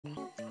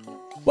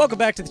Welcome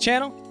back to the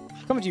channel.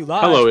 Coming to you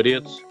live. Hello,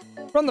 idiots.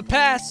 From the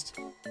past.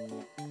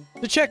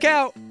 To check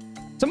out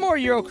some more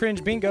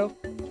EURO-CRINGE bingo.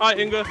 Hi,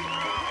 Inga.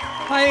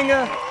 Hi,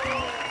 Inga.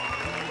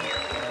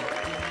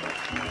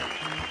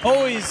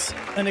 Always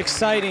an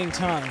exciting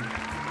time.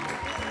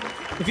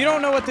 If you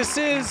don't know what this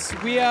is,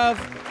 we have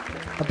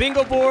a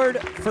bingo board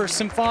for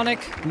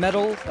symphonic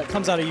metal that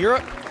comes out of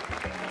Europe.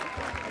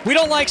 We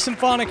don't like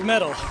symphonic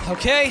metal,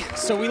 okay?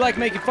 So we like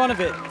making fun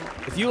of it.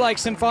 If you like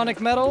symphonic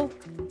metal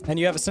and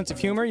you have a sense of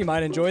humor, you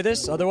might enjoy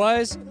this.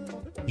 Otherwise,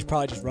 you should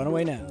probably just run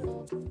away now.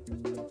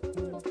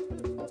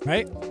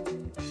 Right?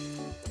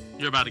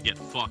 You're about to get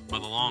fucked by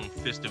the long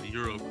fist of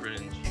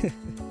EURO-CRINGE.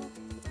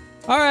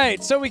 All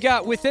right, so we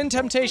got Within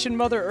Temptation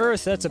Mother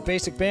Earth. That's a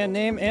basic band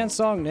name and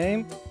song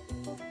name.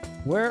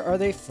 Where are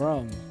they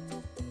from?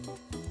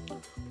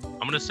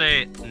 I'm gonna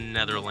say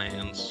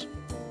Netherlands.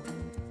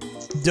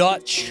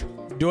 Dutch.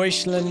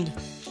 Deutschland.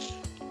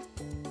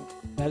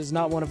 That is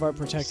not one of our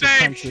protected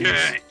countries.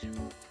 Shit.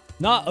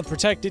 Not a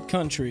protected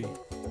country.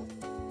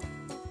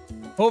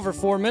 Over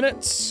 4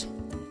 minutes.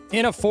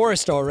 In a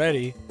forest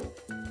already.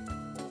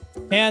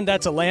 And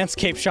that's a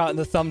landscape shot in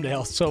the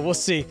thumbnail, so we'll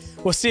see.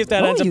 We'll see if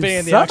that ends up being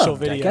in the actual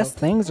video. I guess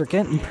things are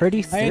getting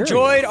pretty serious. I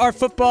enjoyed our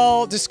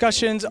football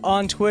discussions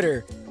on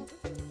Twitter.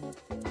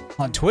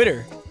 On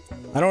Twitter?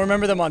 I don't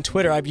remember them on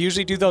Twitter. I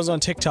usually do those on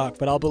TikTok,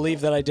 but I'll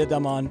believe that I did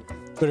them on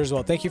Twitter as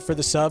well. Thank you for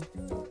the sub.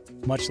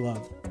 Much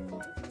love.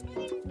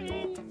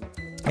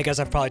 I guess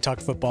I've probably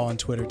talked football on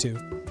Twitter too.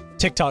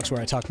 TikTok's where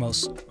I talk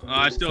most.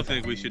 I still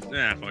think we should.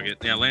 Nah, fuck it.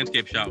 Yeah,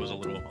 landscape shot was a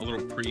little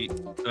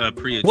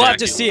pre-ejaculate. We'll have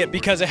to see it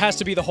because it has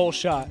to be the whole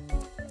shot.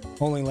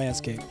 Only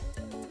landscape.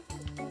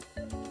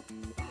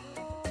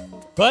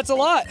 Well, that's a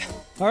lot.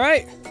 All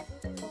right.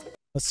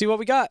 Let's see what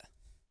we got.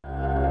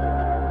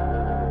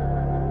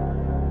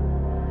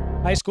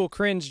 High school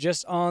cringe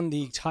just on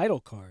the title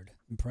card.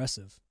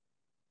 Impressive.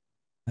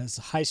 That's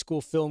a high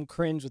school film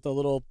cringe with a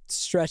little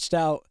stretched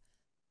out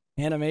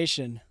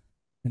animation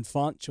and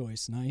font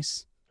choice.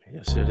 Nice.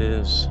 Yes, it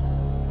is.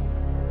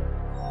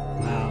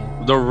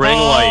 Wow. The ring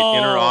light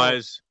in her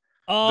eyes.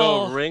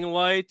 Oh. The ring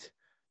light.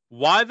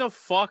 Why the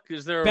fuck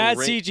is there a Bad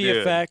ring? CG Dude,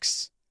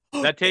 effects.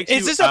 that takes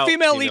Is you this out, a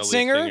female lead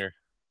singer?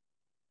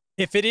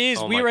 If it is,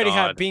 Oh we my already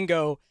have God.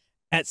 bingo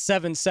at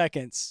 7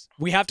 seconds.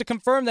 We have to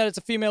confirm that it's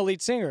a female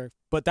lead singer,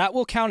 but that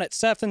will count at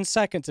 7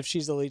 seconds if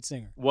she's the lead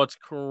singer. What's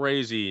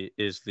crazy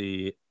is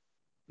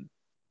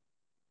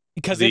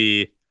Because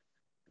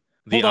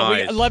hold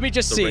on, let me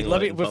just the see. ring Let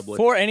light me in public.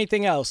 before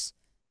anything else.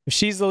 If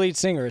she's the lead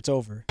singer, it's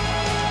over.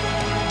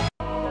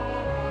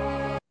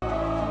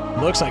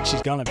 Looks like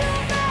she's gonna be.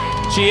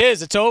 She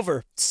is. It's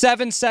over.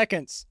 7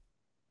 seconds.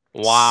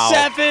 Wow.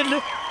 7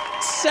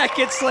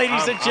 seconds,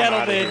 ladies and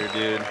gentlemen. I'm out of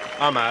here, dude.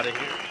 I'm out of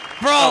here.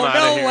 Bro, I'm outta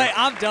no here. way.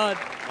 I'm done.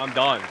 I'm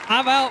done.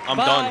 I'm out. I'm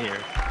Bye. done here.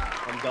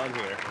 I'm done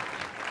here.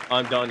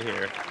 I'm done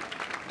here.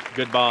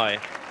 Goodbye.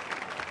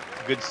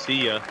 Good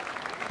see ya.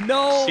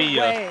 No See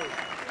ya. way.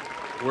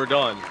 We're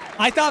done.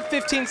 I thought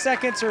 15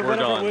 seconds or We're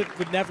whatever done.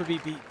 would never be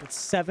beat, but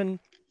 7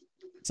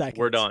 seconds.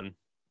 We're done.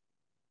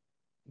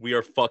 We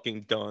are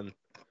fucking done.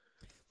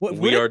 Would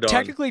We are it done.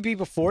 technically be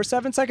before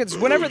 7 seconds?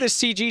 Whenever this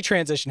CG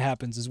transition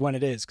happens is when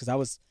it is, because that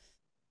was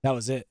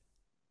it.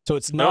 So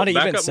it's not No,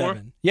 back even up 7.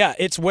 more. Yeah,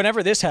 it's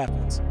whenever this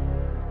happens.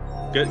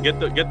 Get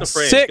the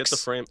frame. 6. Get the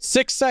frame.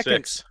 6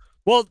 seconds. 6.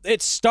 Well,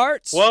 it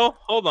starts. Well,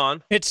 hold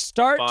on. It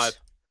starts. 5.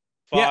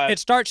 Yeah, it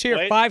starts here.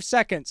 Wait. 5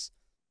 seconds.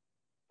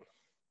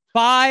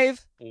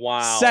 5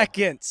 Wow.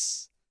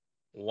 seconds.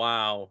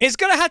 Wow. It's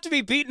gonna have to be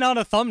beaten on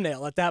a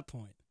thumbnail at that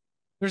point.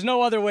 There's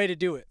no other way to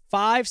do it.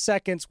 5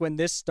 seconds when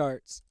this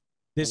starts.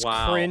 This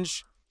Wow.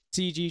 cringe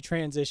CG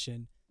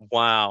transition.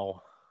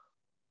 Wow.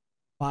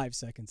 5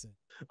 seconds in.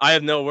 I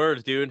have no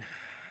words, dude.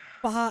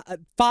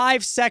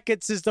 5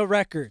 seconds is the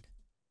record.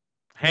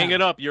 Hang No.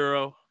 it up,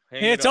 Euro.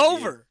 Hang It's it up,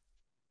 over. dude.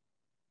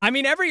 I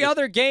mean, every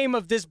other game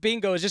of this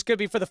bingo is just going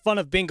to be for the fun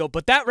of bingo.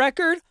 But that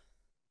record,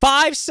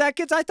 5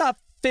 seconds? I thought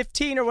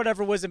 15 or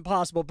whatever was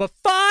impossible. But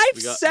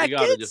 5 seconds? We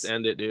gotta just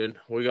end it, dude.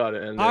 We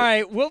gotta end All it.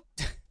 right,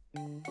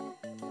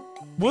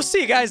 we'll see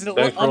you guys on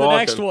Thanks for the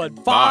next watching. one.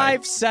 Bye.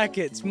 5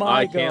 seconds. My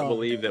I God. can't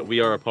believe that we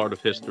are a part of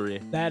history.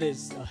 That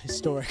is a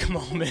historic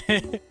moment.